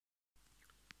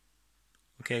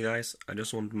Okay guys, I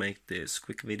just want to make this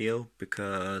quick video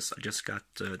because I just got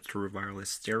true wireless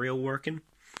stereo working.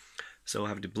 So I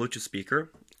have the Bluetooth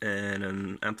speaker and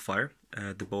an amplifier.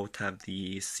 They both have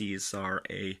the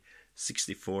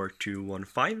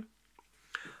CSRA64215.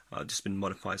 This has been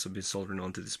modified, so I've been soldering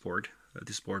onto this board.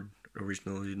 This board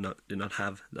originally did not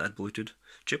have that Bluetooth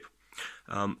chip.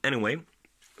 Anyway,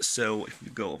 so if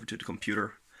you go over to the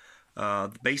computer,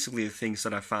 basically the things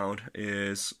that I found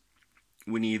is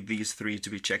we need these three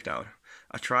to be checked out.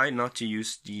 I tried not to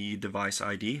use the device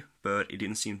ID, but it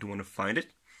didn't seem to want to find it,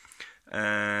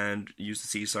 and use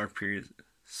the CSR period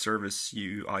service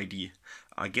UID.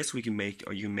 I guess we can make,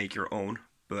 or you can make your own,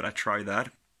 but I tried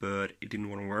that, but it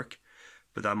didn't want to work.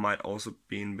 But that might also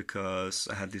be because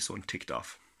I had this one ticked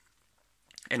off.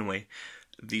 Anyway,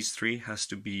 these three has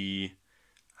to be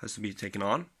taken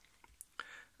on,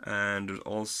 and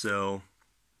also,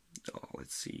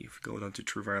 let's see, if we go down to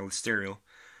true wireless stereo,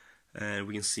 and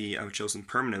we can see I've chosen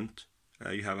permanent.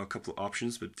 You have a couple of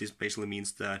options, but this basically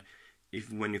means that if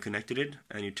when you connected it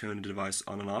and you turn the device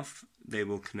on and off, they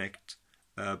will connect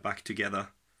back together,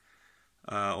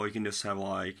 or you can just have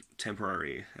like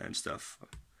temporary and stuff.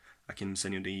 I can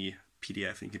send you the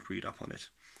PDF and you can read up on it.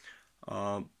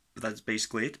 But that's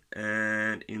basically it.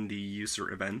 And in the user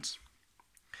event,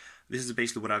 this is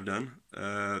basically what I've done.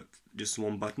 Just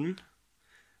one button,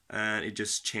 and it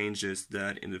just changes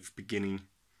that in the beginning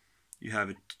you have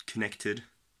it connected.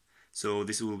 So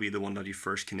this will be the one that you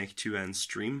first connect to and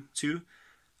stream to.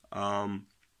 And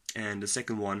the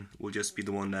second one will just be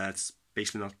the one that's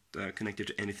basically not connected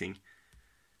to anything.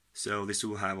 So this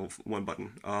will have one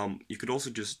button. You could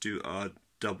also just do a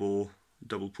double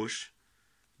push,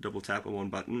 double tap on one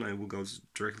button, and it will go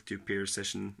directly to peer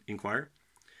session inquire.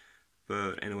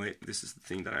 But anyway, this is the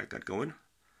thing that I got going.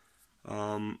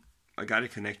 I got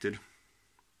it connected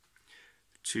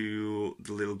to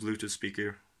the little Bluetooth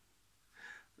speaker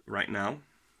right now.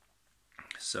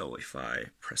 So if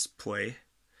I press play,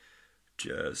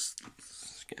 let's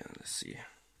see.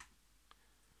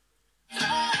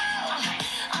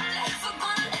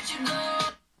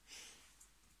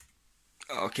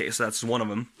 Okay, so that's one of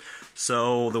them.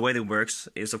 So the way that it works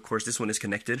is, of course, this one is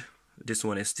connected, this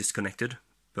one is disconnected,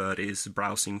 but is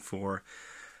browsing for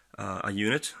a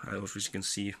unit, which you can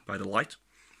see by the light.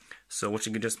 So what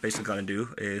you can just basically gonna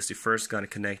do is you first gotta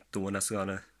connect the one that's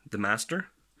the master.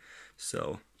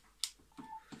 So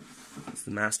it's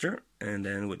the master, and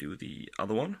then we'll do the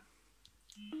other one.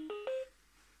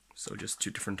 So just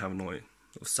two different type of noise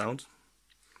of sound.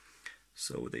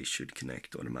 So they should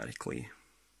connect automatically.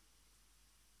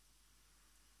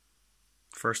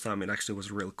 First time it actually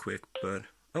was real quick, but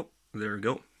oh, there we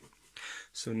go.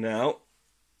 So now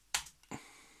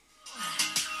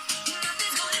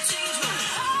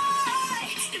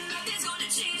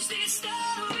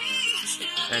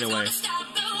anyway,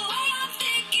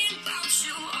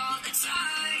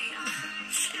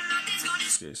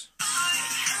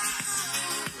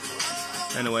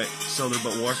 anyway, so they're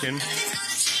both working.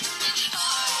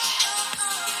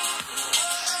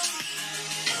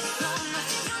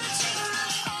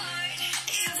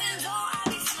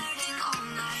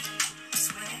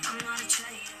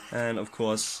 And of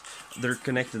course, they're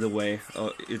connected away.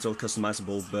 It's all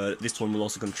customizable, but this one will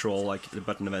also control like the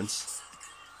button events.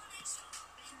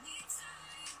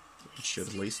 It should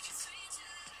at least.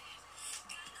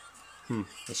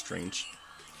 That's strange.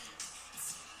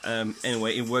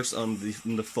 Anyway, it works on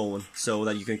the phone, so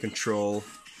that you can control.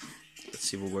 Let's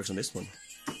see what works on this one.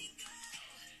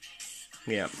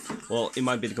 Yeah, well, it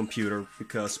might be the computer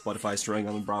because Spotify is running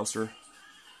on the browser,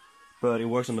 but it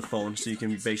works on the phone, so you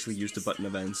can basically use the button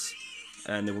events,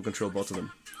 and it will control both of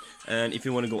them. And if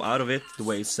you want to go out of it, the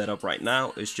way it's set up right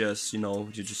now is just,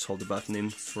 you just hold the button in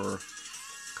for a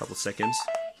couple seconds,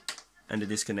 and then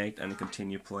disconnect and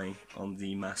continue playing on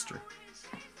the master.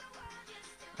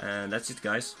 And that's it,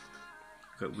 guys.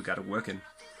 We got it working.